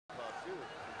too.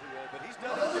 But he's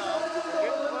done his job.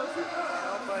 Getting closer.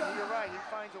 But you're right. He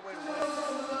finds a way to win.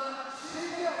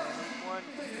 He's won.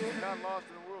 He's not lost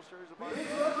in the World Series of Boxing.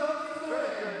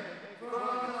 Very good.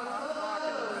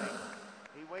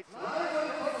 He waits till the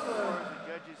scores. The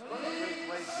judges really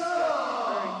plays his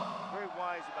very, very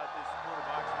wise about this sport of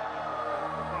boxing.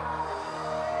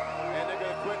 And they're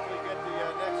going to quickly get the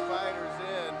next fighters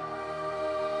in.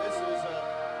 This is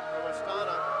from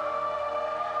Astana.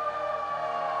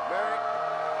 Merey,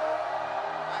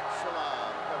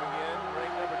 Askhalov coming in,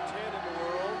 ranked number 10 in the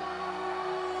world.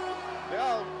 They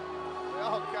all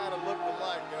kind of look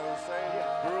alike, you know what I'm saying?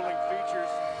 Yeah. Grueling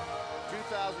features.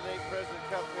 2008 President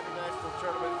Cup International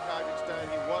Tournament in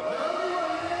Kazakhstan. He won that.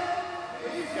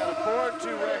 He's got a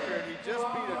 4-2 record. He just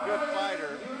beat a good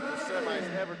fighter in the semis,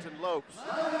 Everton Lopes. We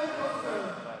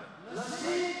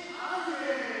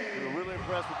were really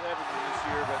impressed with Everton this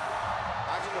year, but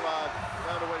Askhalov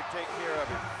found a way to take care of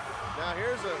him. Now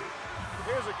here's a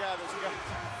guy that's got,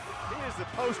 he is the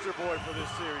poster boy for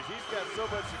this series. He's got so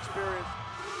much experience.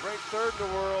 Ranked 3rd in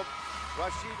the world,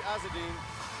 Rachid Azzedine.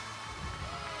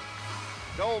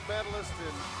 Gold medalist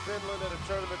in Finland at a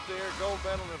tournament there, gold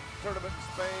medal in a tournament in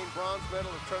Spain, bronze medal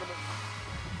in a tournament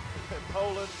in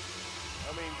Poland.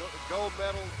 I mean, gold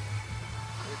medal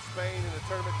in Spain in a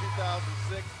tournament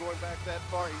 2006, going back that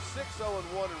far. He's 6-0-1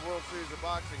 in World Series of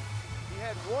Boxing. He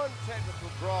had one technical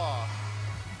draw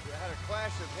that had a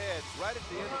clash of heads right at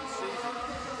the end of the season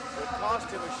that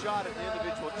cost him a shot at the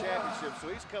individual championship.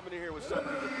 So he's coming in here with something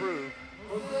to prove.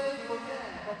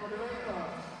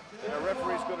 And our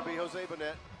referee is going to be Jose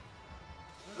Bonet.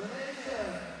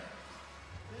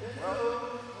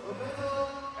 Well,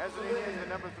 Azzedine is the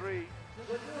number 3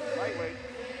 lightweight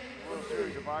World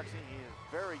Series of Boxing. He is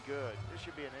very good. This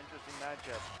should be an interesting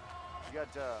matchup. You got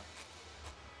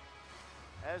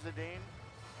Azzedine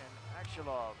and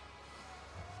Askhalov.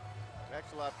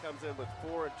 Askhalov comes in with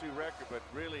 4-2 record, but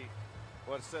really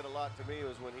what said a lot to me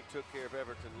was when he took care of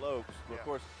Everton Lopes. Yeah. Of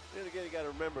course, then again, you got to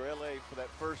remember LA for that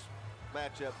first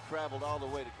matchup traveled all the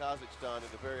way to Kazakhstan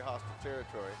into very hostile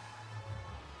territory.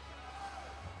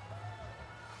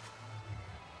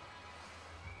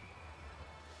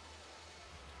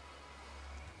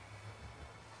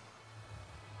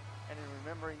 And in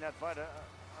remembering that fight, I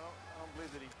don't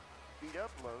believe that he beat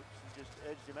up Lopes. He just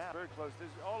edged him out. Very close.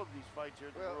 All of these fights here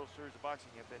at the World Series of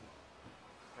Boxing have been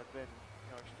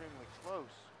extremely close.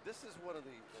 This is one of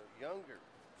the younger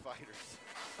fighters.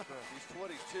 He's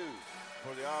 22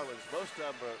 for the Arlans. Most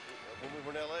of them, when we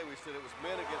were in LA, we said it was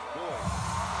men against boys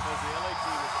because the LA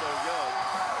team is so young.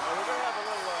 Now we're going to have a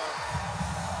little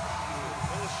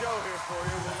show here for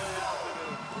you.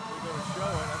 We're going to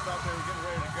show it. I thought they were getting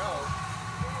ready to go.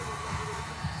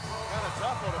 Kind of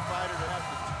tough on a fighter to have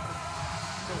to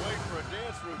wait for a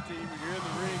dance routine when you're in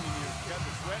the ring and you've got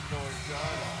the sweat going,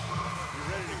 John. You're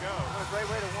ready to go. What a great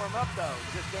way to warm up, though.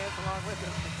 Just dance along with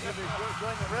him.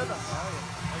 Join the rhythm.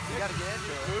 You got to get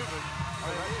into it. Moving.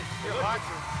 You're a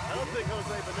boxer. I don't think Jose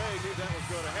Bonet knew that was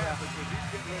going to happen because he's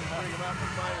getting ready to bring him out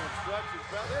for final instructions.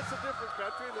 But it's a different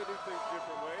country and they do things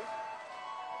different ways.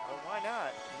 Well, why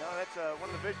not? You know, that's one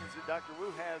of the visions that Dr.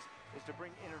 Wu has, is to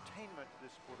bring entertainment to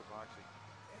this sport of boxing.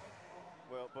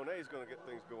 Well, Bonet's going to get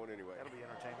things going anyway. That'll be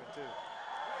entertainment too.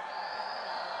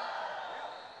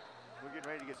 We're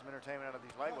getting ready to get some entertainment out of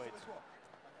these lightweights.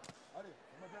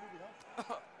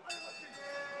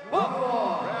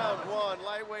 Round 1,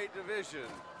 lightweight division.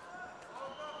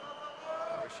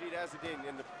 Rachid Azzedine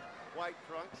in the white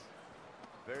trunks.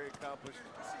 Very accomplished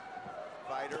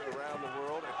fighter around the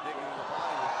world and digging in the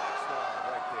body with Askhalov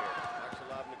right there.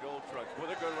 Askhalov in the gold trunks. Well,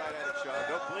 they're going right at it, Sean.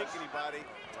 Don't blink anybody.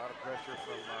 A lot of pressure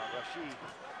from Rachid.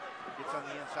 Gets on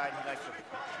the inside. He likes to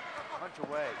punch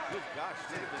away. Good gosh,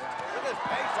 look at his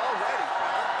pace already,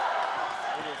 John.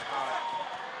 It is hot.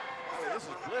 I mean, this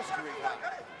is blistering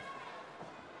hot.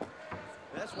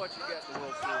 That's what you get in the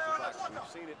World Series of Boxing. We've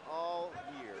seen it all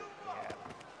year. Yeah.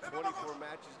 24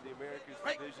 matches in the Americas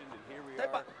division, and here we are.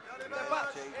 We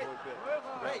haven't changed one bit.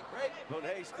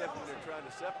 Bonet stepping there trying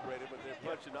to separate him, but they're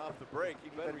punching off the break.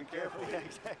 He better be careful. Yeah,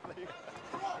 exactly.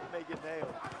 Make it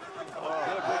nailed. Oh,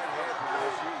 good big hand from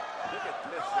Rachid. Look at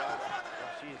this shot.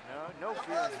 She is no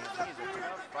fear in him. He is a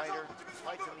tough fighter.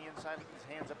 Fights on the inside with his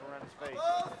hands up around his face.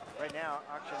 Right now,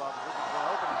 Askhalov is looking for an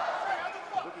opening,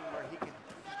 looking where he can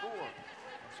score and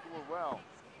score well.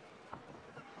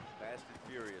 Fast and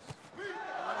furious. Again,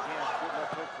 good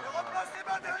left hook from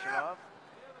Askhalov.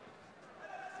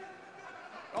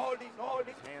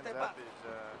 His hands up is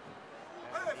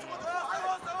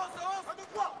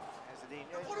Azzedine.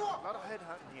 A lot of head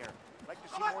hunting here. Like to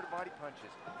see more body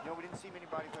punches. You know, we didn't see many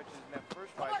body punches in that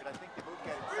first fight, but I think they both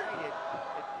got excited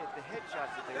at the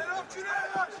headshots that they were doing.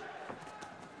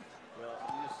 Well,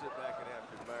 you just sit back and have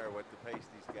to admire what the pace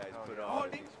these guys put on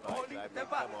in these fights. I mean,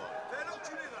 come on.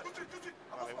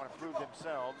 Well, they want to prove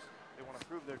themselves. They want to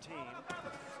prove their team.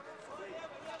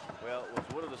 Well, it was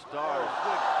one of the stars.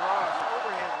 Good cross,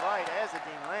 overhand right,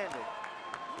 Azzedine landed.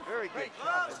 Very good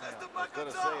shot. I was going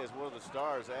to say, as one of the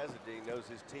stars, Azzedine knows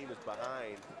his team is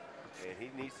behind, and he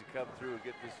needs to come through and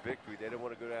get this victory. They don't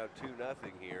want to go down 2-0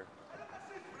 here.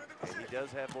 And he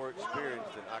does have more experience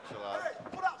than Askhalov.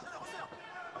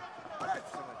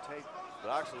 But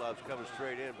Akshalov's coming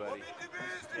straight in, buddy.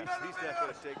 He's not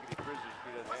going to take any prisoners if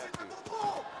he doesn't have to.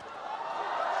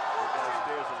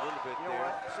 Downstairs a little bit there.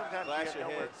 What? Sometimes you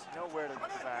have nowhere to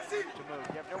move.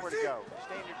 You have nowhere to go.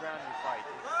 Stay in your ground and you fight.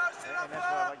 And that's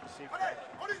what I like to see from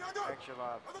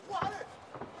Askhalov.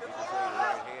 He's just got a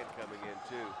right hand coming in,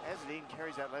 too. Azzedine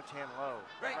carries that left hand low.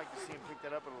 I'd like to see him pick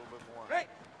that up a little bit more. He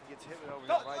gets hit with over his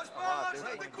right a lot. There's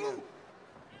one again.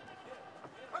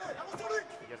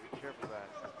 You got to be careful of that.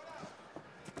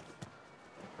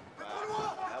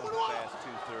 Wow, that was a fast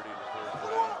 2:30 in the third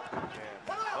round.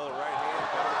 Oh, the right hand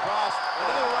coming across.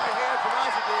 Another right hand from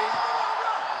Azzedine.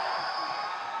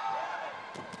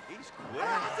 He's quick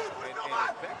and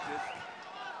effective.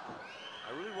 I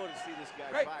really want to see this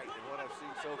guy fight, and what I've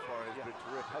seen so far has been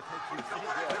terrific. I think he's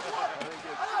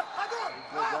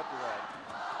built up to that.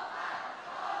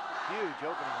 Huge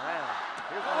opening round.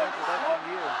 Here's one for that from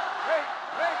you.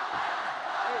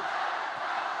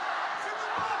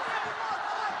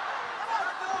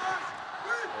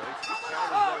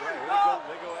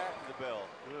 They go after the bell.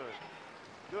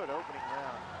 Good opening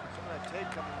round. Some of that tape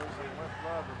coming loose in the left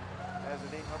glove.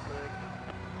 Azzedine, hopefully they can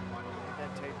get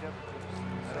that taped up.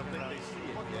 I don't think they see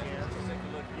it yet. Take a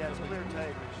look. Yeah, it's clear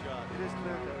tape. It is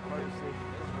clear tape. Hard to see.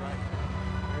 That's right.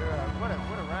 What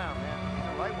a round, man. These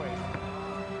are lightweights. A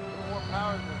little more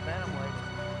power than the bantamweight.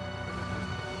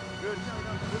 Good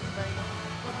feint.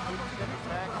 Good stepping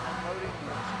back, unloading.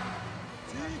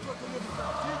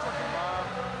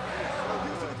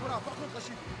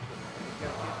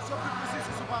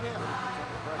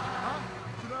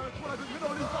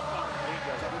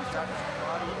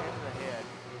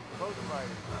 Both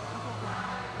fighters.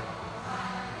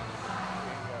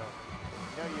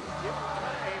 You know, you give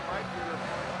aim right through the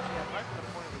chin, right to the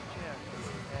point of the chin,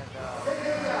 and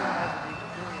Azzedine was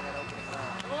doing that opening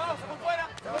round.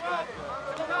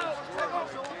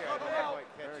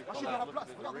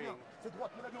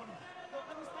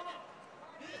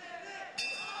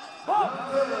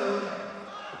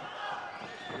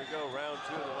 Here we go, round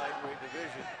 2 of the lightweight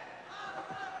division.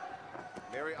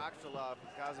 Merey Askhalov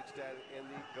from Kazakhstan in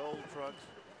the gold trunks.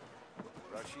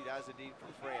 Rachid Azzedine from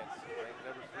France, ranked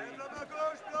number 3,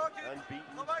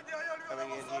 unbeaten, coming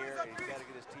in here, and he's got to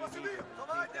get his team even.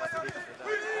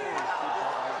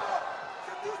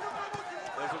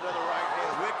 There's another right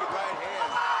hand, wicked right hand.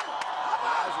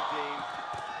 Azzedine.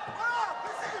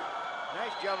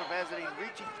 Nice job of Azzedine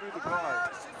reaching through the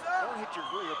guard. Don't hit your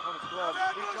opponent's glove.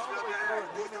 Reach all the way through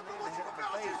and hit him in the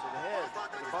face or the head,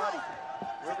 or the body,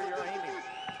 wherever you're aiming.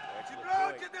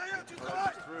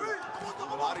 Through.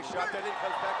 The body shot that in,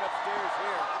 comes back upstairs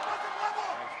here.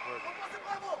 Nice work.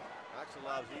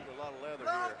 Akshalov's eating a lot of leather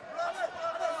here.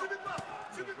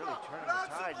 He's really turning the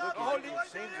tide. Look, it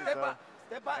seems as though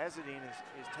Azzedine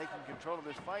is taking control of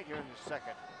this fight here in the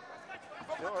second.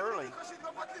 Still early. You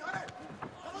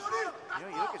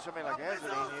know, you look at somebody like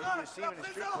Azzedine, you see him in his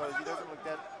street clothes, he doesn't look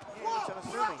that, he's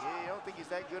unassuming. You don't think he's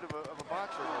that good of a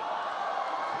boxer.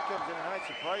 He comes in tonight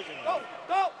surprisingly.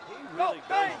 He really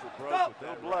goes for broke with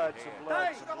that blood,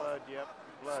 right some hand. blood, yep,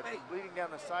 blood. Bleeding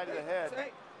down the side of the head.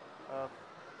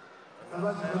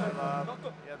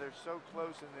 Yeah, they're so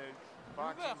close in the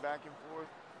boxing back and forth.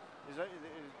 Is a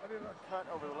cut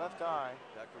over the left eye.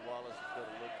 Dr. Wallace is going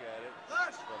to look at it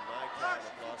from my town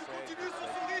of Los Angeles.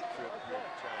 Trip here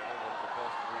to China, one of the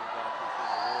best ring doctors in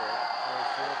the world.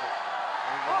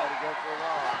 Ain't gonna let it go for a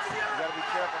while. You gotta be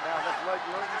careful now. That blood,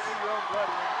 you see your own blood,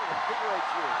 it invigorates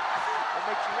you. It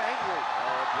makes you angry.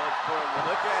 Oh, blood's pouring.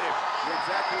 Look at him. You're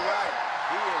exactly right.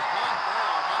 He is hot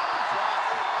now, hot and dry.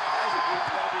 Azzedine's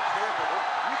got to be careful.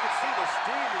 You can see the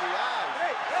steam in the eyes.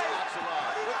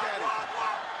 Look at him.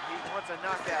 He wants a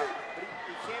knockout, but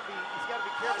he can't be. He's got to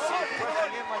be careful. He's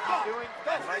pressing in like he's doing.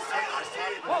 Right to the top of the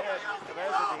head of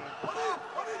Azzedine.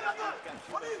 Got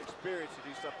too much experience to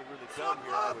do something really dumb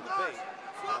here, I would think.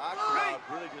 Askhalov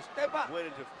really just went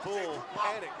into full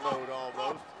panic mode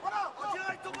almost.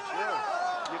 Sure.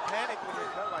 You panic when you're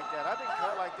cut like that. I've been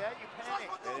cut like that. You panic.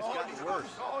 And it's gotten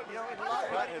worse. You know, The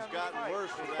cut has gotten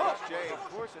worse in that exchange. Of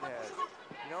course it has.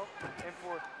 You You know, and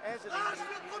for Azzedine,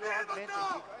 you augment it,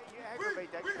 you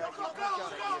aggravate that cut, you punch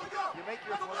on it, you make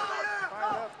your opponent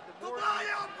fired up. The more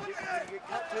you get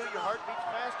cut to, your heart beats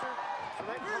faster, so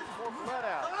that pumps more blood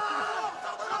out.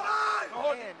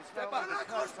 And it's not only the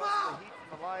cut, it's also the heat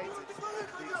from the lights, it's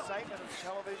the excitement of the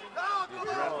television. The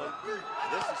adrenaline.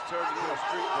 This has turned into a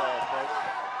street brawl,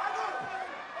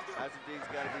 folks. Azzedine's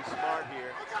got to be smart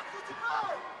here.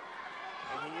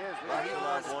 And he is. He's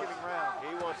giving round.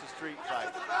 He wants a street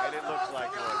fight, and it looks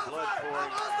like one. Blood pouring.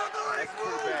 That's a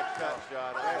pretty bad cut,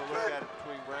 John. I'm going to look at it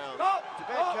between rounds. It's a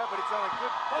bad cut, but it's on a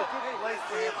good place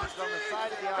for him. It's on the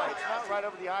side of the eye. It's not right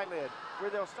over the eyelid.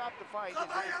 Where they'll stop the fight is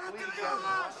if it's bleeding down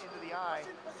into the eye,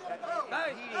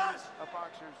 impeding a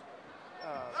boxer's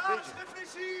vision.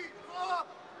 It's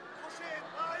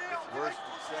worse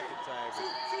than the second time.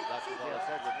 That's the ball.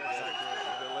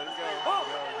 Let him go.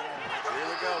 Here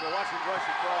we go. They're watching rush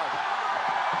across.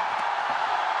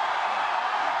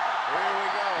 Here we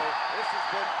go. This has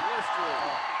been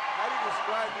blistering. How do you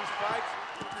describe these fights?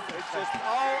 It's just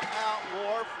all-out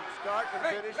war from start to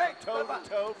finish, from toe to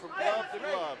toe, from glove to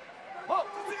glove.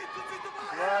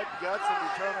 Blood, guts, and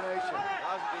determination.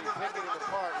 Azzedine picking it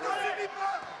apart, really.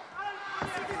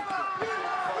 Picking it apart.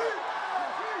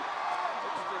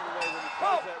 Interesting the way when he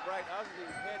throws that right,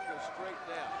 Azzedine's head goes straight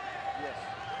down. Yes.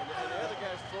 And the other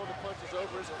guy's throwing the punches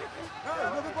over his head. You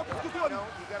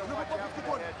got to watch out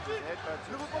for the headbutts.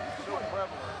 It's so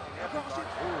prevalent in every boxer.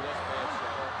 Ooh, that's bad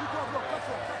shot.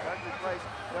 Country place,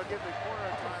 they'll give the corner a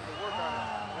time to work on it.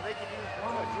 And they can use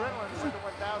adrenaline with the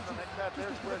 1,000 on that cut.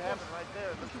 There's where it happened right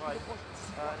there. It looks like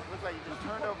you just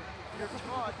turned over. You're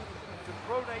taught to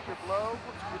pronate your blow.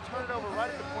 You turn it over right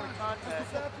at the point of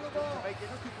contact to make it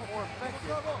more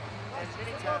effective. And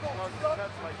many times causes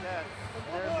cuts like that. And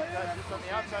there's a cut just on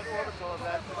the outside orbital of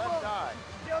that left eye.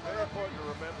 Very important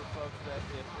to remember, folks, that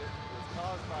if it was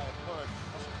caused by a punch,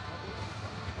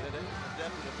 then a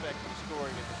definite effect in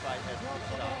scoring if the fight has to be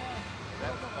stopped.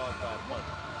 That was caused by a punch.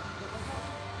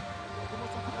 I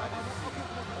didn't see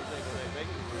Jose make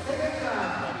it through.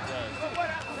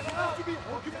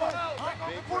 What he does.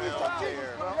 Big round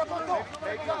there.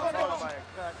 Maybe caused by a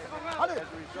cut as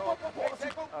a result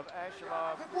of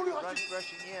Askhalov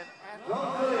rushing in. And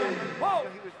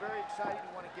he was very excited.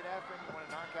 He wanted to get after him. He wanted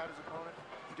to knock out his opponent.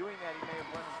 Doing that, he may have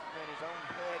run his own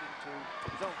head into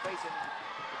his own face into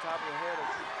the top of the head of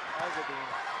Azzedine.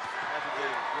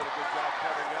 Azzedine did a good job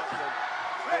covering up and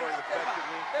scoring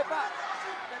effectively.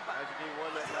 Azzedine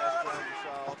won that last round. You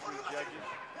saw all three judges.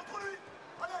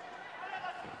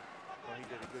 Well, he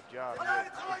did a good job. He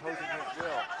was imposing his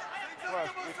will. Plus,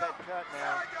 with that cut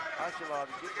now, Askhalov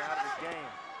is getting out of his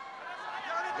game.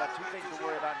 He's got two things to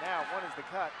worry about now. One is the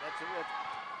cut.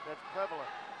 That's prevalent.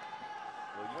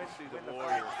 Well, you see the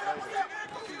warrior.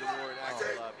 You see the warrior in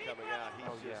Askhalov coming out.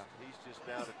 He's just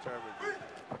now determined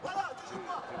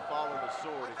to follow the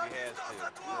sword if he has to.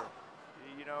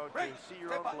 You know, to see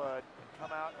your own blood,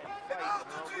 come out and fight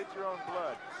with your own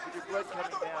blood. With your blood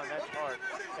coming down, that's heart,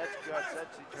 that's guts,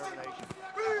 that's determination.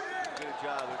 Good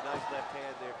job. A nice left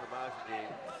hand there from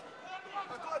Azzedine.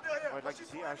 I'd like to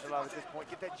see Askhalov at this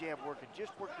point. Get that jab working.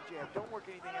 Just work the jab. Don't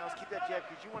work anything else. Keep that jab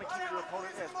because you want to keep your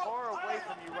opponent as far away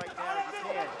from you right now as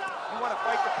you can. You want to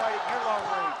fight the fight at your long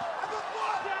range.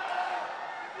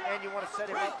 And you want to set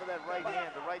him up for that right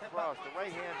hand, the right cross, the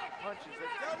right hand punches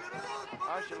that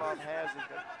Askhalov has is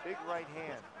the big right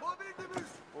hand.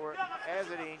 For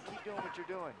Azzedine, keep doing what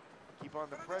you're doing. Keep on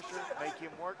the pressure, make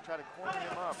him work, try to corner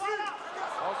him up.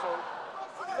 Also,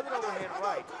 look at overhand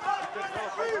right.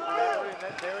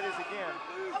 There it is again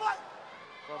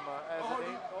from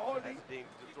Azzedine.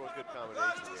 Azzedine throws a good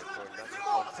combination there for him. Not just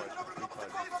one punch, but three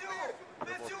punches. A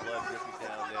little more blood dripping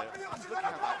down there. Look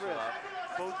how crisp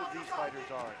both of these fighters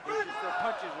are. It's just their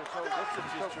punches are so. This is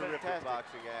just terrific fantastic.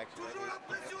 boxing action. I mean,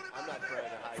 I'm not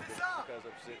trying to hype it because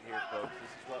I'm sitting here, folks.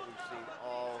 This is what we've seen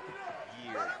all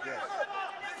year. Yes.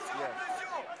 Yes.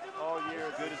 All year.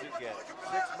 As good as it gets.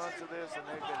 6 months of this, and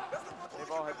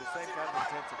they've all had the same kind of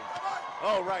intensity.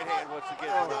 Oh, right hand once again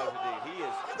from Azzedine. He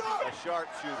is a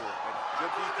sharpshooter.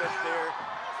 Good defense there.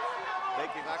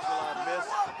 Making Askhalov miss.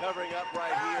 Covering up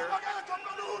right here.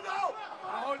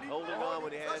 Holding on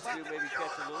when he has to. Maybe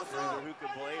catch a little breather. Who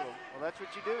can blame him? Well, that's what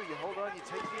you do. You hold on. You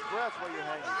take deep breaths while you're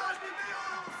hanging.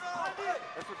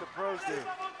 That's what the pros do.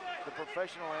 The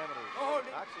professional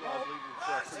amateurs. Askhalov leaves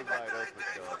himself pretty wide open,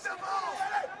 though.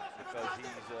 Because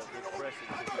he's been pressing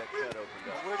to get that cut opened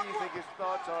up. Where do you think his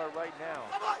thoughts are right now?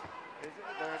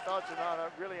 Their thoughts are not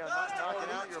really on not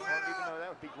knocking out your opponent, even though that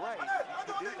would be great if you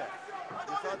could do that.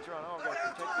 Your thoughts are on, oh, I've got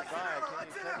to protect this eye. I can't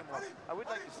even take him more. I would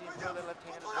like to see him throw that left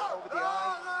hand over the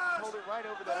eye. Hold it right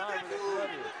over that eye where that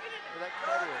cut is. Where that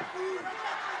cut is.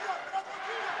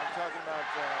 I'm talking about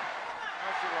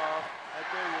Askhalov. Right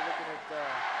there, you're looking at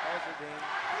Azzedine.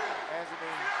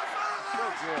 Azzedine, so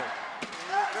good.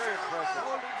 Very impressive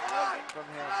from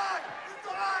him.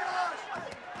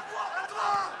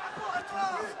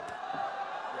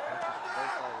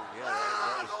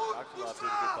 Askhalov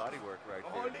did good body work right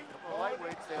there.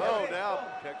 Lightweights, Oh, now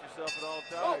protect yourself at all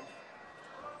times.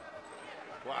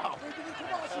 Wow.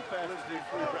 How fast is these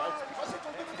 3 rounds?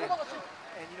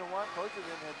 And you know what? Both of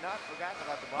them have not forgotten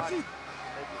about the body.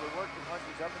 They work the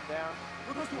punches up and down.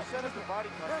 You set up the body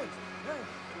punches to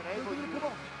enable you to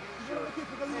use your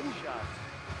headshots.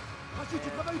 Like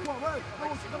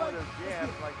some of those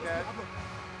jabs like that.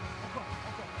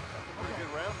 Pretty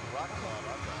good round for Askhalov,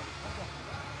 I thought.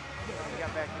 He got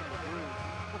back into the groove.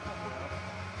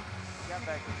 He got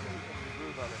back into the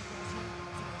groove of it.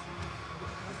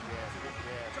 Good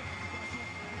jab.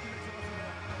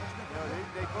 You know,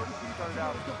 they both started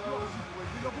out so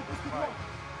quick in this fight.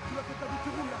 Gone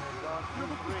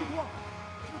through 3. Well,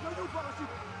 another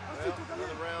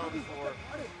round for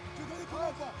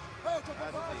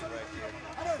Azzedine right here.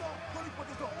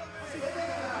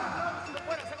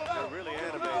 They're really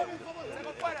animated in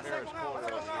Merey's corner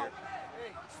over here.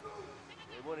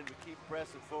 They wanted to keep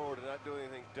pressing forward and not do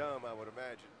anything dumb, I would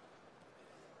imagine.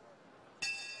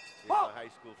 It's my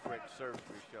high school French serves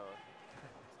me, Sean.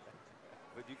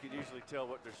 But you can usually tell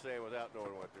what they're saying without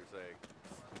knowing what they're saying.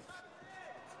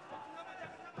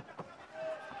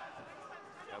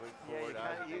 Coming forward,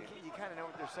 you kind of know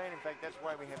what they're saying. In fact, that's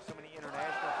why we have so many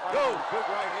international fighters. Go! Good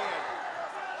right hand.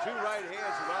 2 right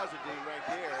hands from Azzedine right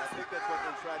there. I think that's what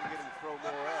they're trying to get him to throw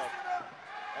more of.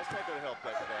 That's not going to help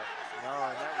that cut. No,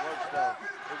 and that works though.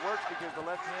 It works because the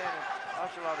left hand of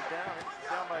Askhalov is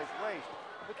down by his waist.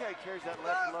 Look how he carries that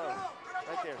left low.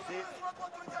 Right there, see it?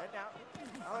 And now,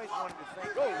 I always wanted to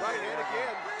think. Go, right hand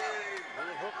again.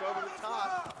 Little hook over the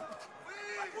top.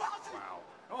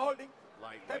 Wow.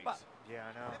 Lightweights. Yeah,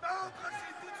 I know.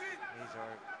 These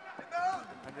are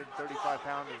 135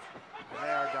 pounders, and they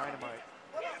are dynamite.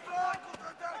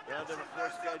 Round number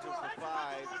 4 scheduled for 5.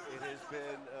 It has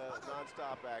been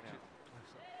non-stop action.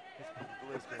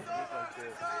 Listen, just like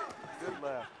this. Good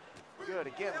left. Good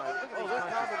again, Mike. Look at this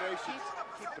combination.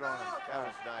 Keep throwing them. That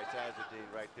was nice, Azzedine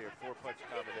right there. 4-punch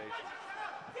combination.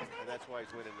 And that's why he's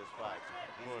winning this fight.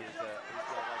 He's got,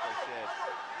 like I said,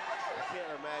 I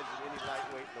can't imagine any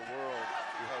lightweight in the world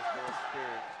who has more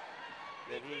experience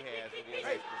than he has in the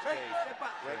international stage.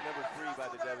 Ranked number 3 by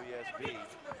the WSB.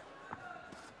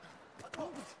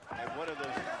 And one of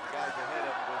those guys ahead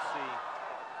of him we'll see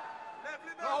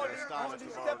Astana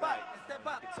tomorrow night.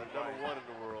 It's number 1 in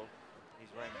the world. He's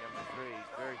ranked number 3.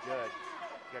 He's very good.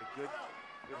 He's got a good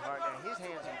heart. Now his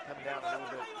hands have come down a little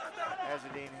bit,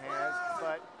 Azzedine has,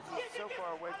 but he's so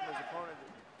far away from his opponent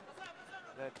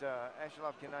that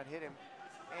Askhalov cannot hit him,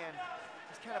 and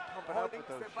he's kind of pumping up with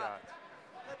those shots.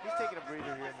 He's taking a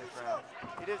breather here in this round.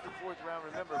 It is the 4th round.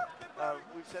 Remember,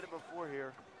 we've said it before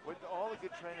here. What all the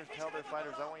good trainers tell their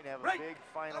fighters, I want you to have a big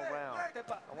final round.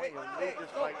 I want you to lead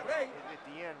this fight at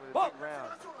the end with a big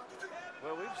round.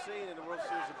 Well, we've seen in the World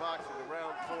Series of Boxing, the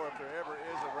round 4, if there ever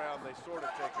is a round, they sort of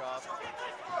take off.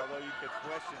 Although you could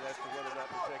question as to whether or not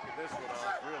they're taking this one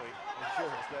off, really.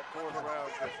 It's that 4th round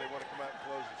because they want to come out and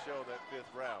close the show that 5th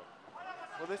round.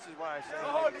 Well, this is why I say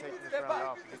he's taking this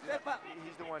round off.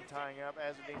 He's the one tying up.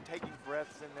 Azzedine taking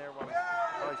breaths in there while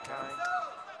he's tying.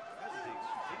 He's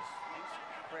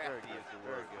crafty is the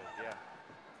word. Very good, yeah.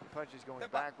 Punches going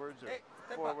backwards or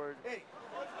forward.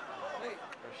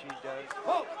 Rachid does.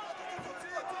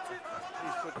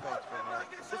 These foot fakes from him.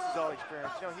 This is all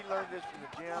experience. You know, he learned this from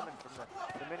the gym and from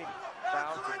the many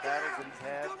bouts and battles that he's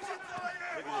had.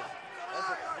 Look at this.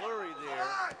 That's a flurry there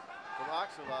from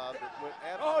Askhalov that went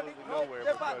absolutely nowhere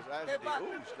because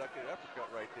Azzedine, stuck an uppercut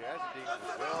right there. Azzedine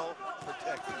was well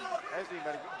protected. Azzedine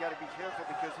got to be careful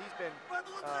because he's been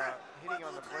hitting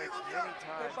on the brakes many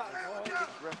times.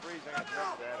 Referees are going to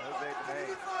remember that. Jose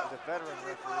Benet is a veteran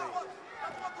referee.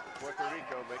 Puerto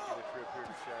Rico making the trip here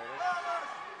to China.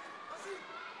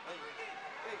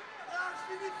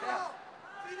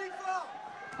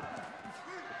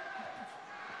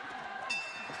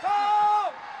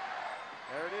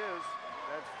 There it is.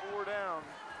 That's 4 down.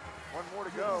 1 more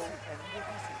to go. And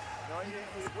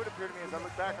it would appear to me as I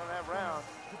look back on that round,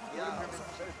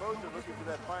 They both are looking for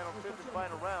that fifth and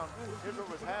final round. Here's what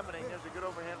was happening. There's a good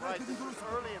overhand right. This was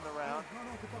early in the round.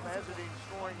 Azzedine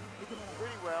scoring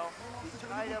pretty well. He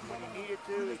tied up when he needed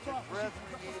to. He took breath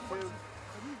when he needed to.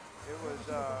 It was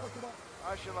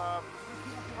Askhalov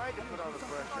tried to put on the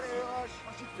pressure.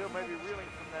 Still maybe reeling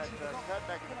from that cut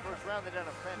back in the first round. They've done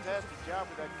a fantastic job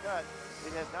with that cut.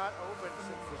 It has not opened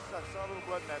since I saw a little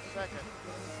blood in that second.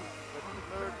 But the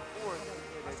third and fourth,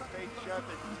 it has stayed shut.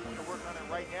 They continue to work on it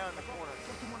right now in the corner.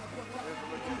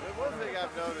 The one thing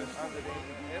I've noticed,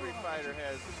 every fighter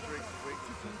has strengths and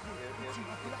weaknesses. It's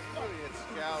really in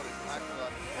scouting.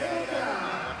 Askhalov is scouting.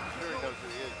 I'm sure he knows who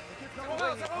he is. The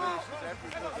way he finishes after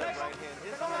he throws that right hand,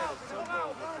 his head is so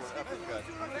vulnerable for an uppercut.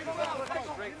 He's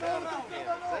straight down if he can.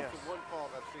 That's the one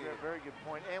fault I've seen. Yeah, very good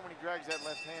point. And when he drags that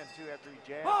left hand, too, after he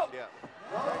jabs. Yeah.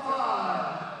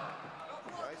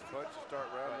 Nice punch to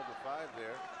start round number 5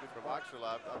 there from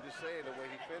Askhalov. I'm just saying, the way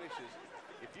he finishes,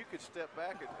 if you could step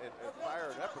back and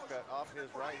fire an uppercut off his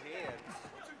right hand.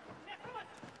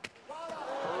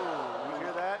 Oh, you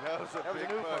hear that? That was a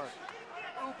big punch.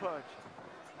 Ooh punch.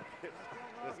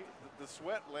 The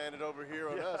sweat landed over here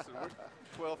on us, and we're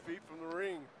 12 feet from the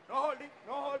ring. No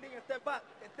holding, step back.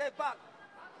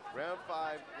 Round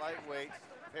 5, lightweight.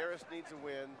 Paris needs a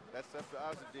win. That's up to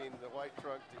Azzedine in the white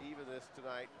trunk to even this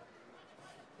tonight.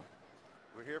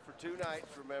 We're here for 2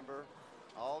 nights, remember.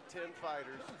 All 10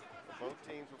 fighters, both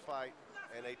teams will fight,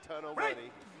 and a ton of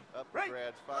money up for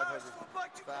grabs,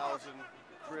 500,000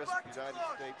 crisp United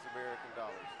States American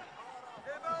dollars.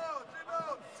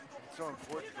 It's so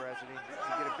important for Azzedine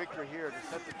to get a victory here to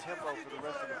set the tempo for the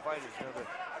rest of the fighters. You know,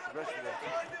 the rest of the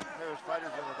Paris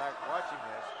fighters in the back watching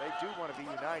this, they do want to be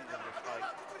united in this fight,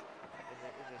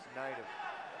 in this night of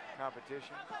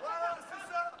competition.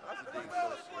 Azzedine's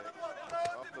so slick.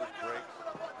 Off those breaks,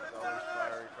 he's always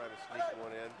fiery, trying to sneak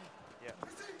one in. Yeah.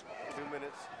 2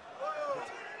 minutes.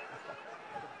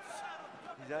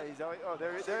 He's always, oh,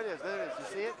 there it is. You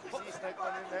see it? You see he snuck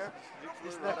one in there?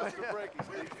 He's right off the break.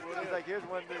 He's like, here's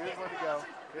one to go.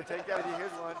 Here, take that with you.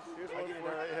 Here's one. Here's one.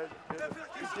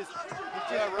 He's just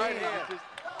right hand.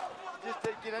 Just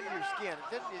to get under your skin.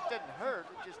 It doesn't hurt.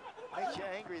 It just makes you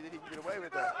angry that he can get away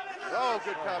with that. Oh,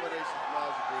 good combination from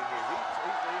Azzedine here.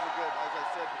 He's a good, as I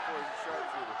said before, he's a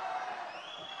sharpshooter.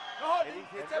 And he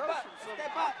goes from some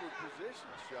awkward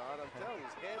positions, Sean. I'm telling you,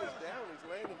 his head is down. He's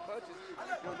landing punches. You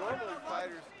know, normally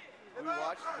fighters we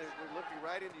watch, they're looking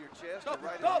right into your chest or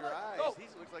right into your eyes. He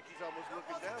looks like he's almost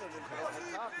looking down at him at the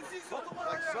top. It's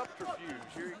like subterfuge.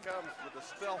 Here he comes with a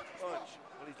stealth punch.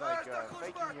 Well, he's like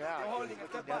faking you out. He's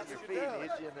looking down at your feet and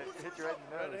hit you right in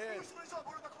the nose.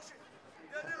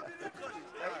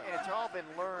 And it's all been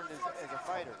learned as a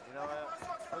fighter. You know,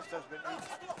 most stuff's been,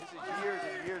 this is years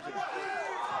and years of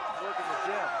work in the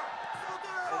gym,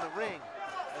 in the ring,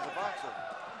 as a boxer.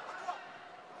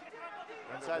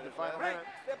 Inside the final minute.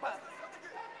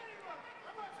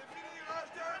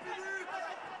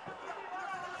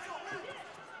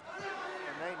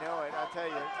 And they know it, I tell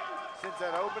you, since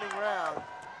that opening round,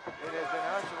 it has been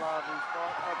Askhalov who's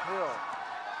fought uphill.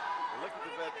 Look at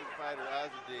the veteran fighter,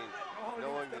 Azzedine,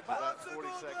 knowing there's about 40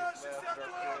 seconds left.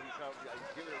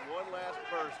 Give it one last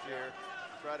burst here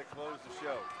to try to close the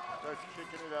show. Starts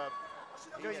kicking it up.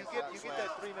 You know, you get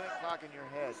that 3-minute clock in your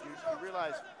head. You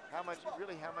realize how much is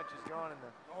gone in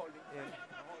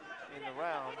the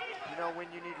round. You know when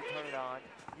you need to turn it on.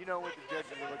 You know what the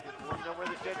judges are looking for. You know where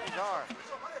the judges are.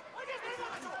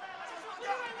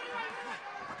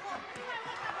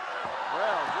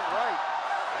 Well, you're right.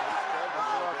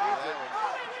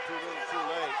 Too little, too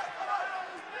late.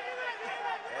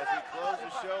 As we close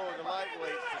the show in the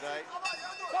lightweights tonight.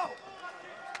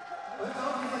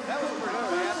 That was pretty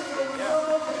happy.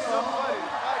 Yeah. Some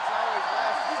fights always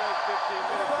last the same 15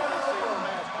 minutes when they see the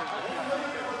match.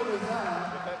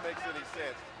 If that makes any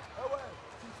sense.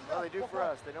 Well, they do for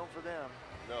us. They don't for them.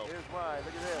 No. Here's why.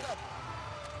 Look at this.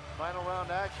 Final round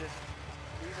action.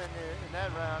 Even in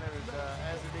that round, it was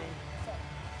Azzedine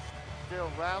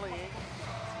still rallying.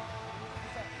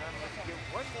 Let's get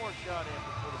one more shot in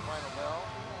before the final bell.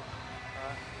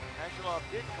 Askhalov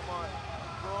did come on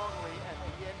strongly at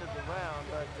the end of the round,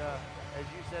 but as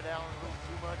you said, Alan, a little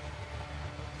too much,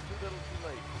 too little, too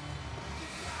late.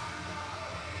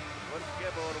 Once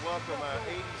again, I want to welcome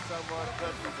 80-some-odd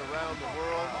countries around the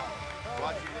world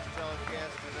watching this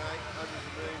telecast tonight. Hundreds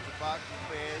of millions of boxing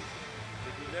fans.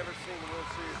 If you've never seen the World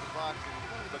Series of Boxing,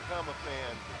 become a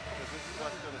fan, because this is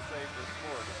what's going to save this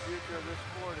sport. The future of this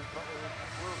sport is the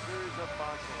World Series of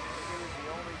Boxing. It is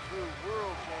the only true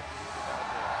world championship out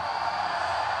there.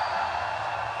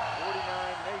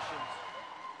 49 nations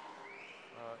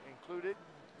included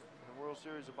in the World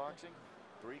Series of Boxing.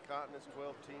 3 continents,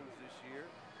 12 teams this year.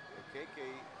 And KK,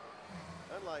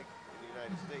 unlike in the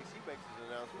United States, he makes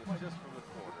his announcements just from the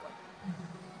corner.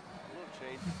 A little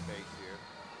change of pace here.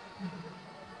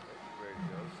 He's ready to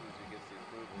go as soon as he gets the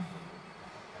approval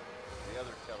from the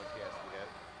other telecast we had.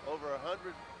 Over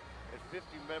 150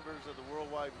 members of the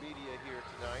worldwide media here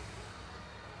tonight.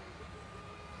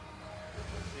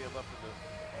 We'll see him up in the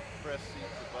press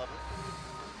seats above us.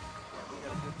 We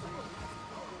got a good team.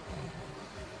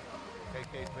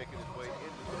 KK's making his way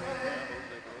into the ring now.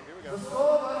 Here we go. The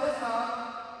score by this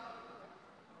time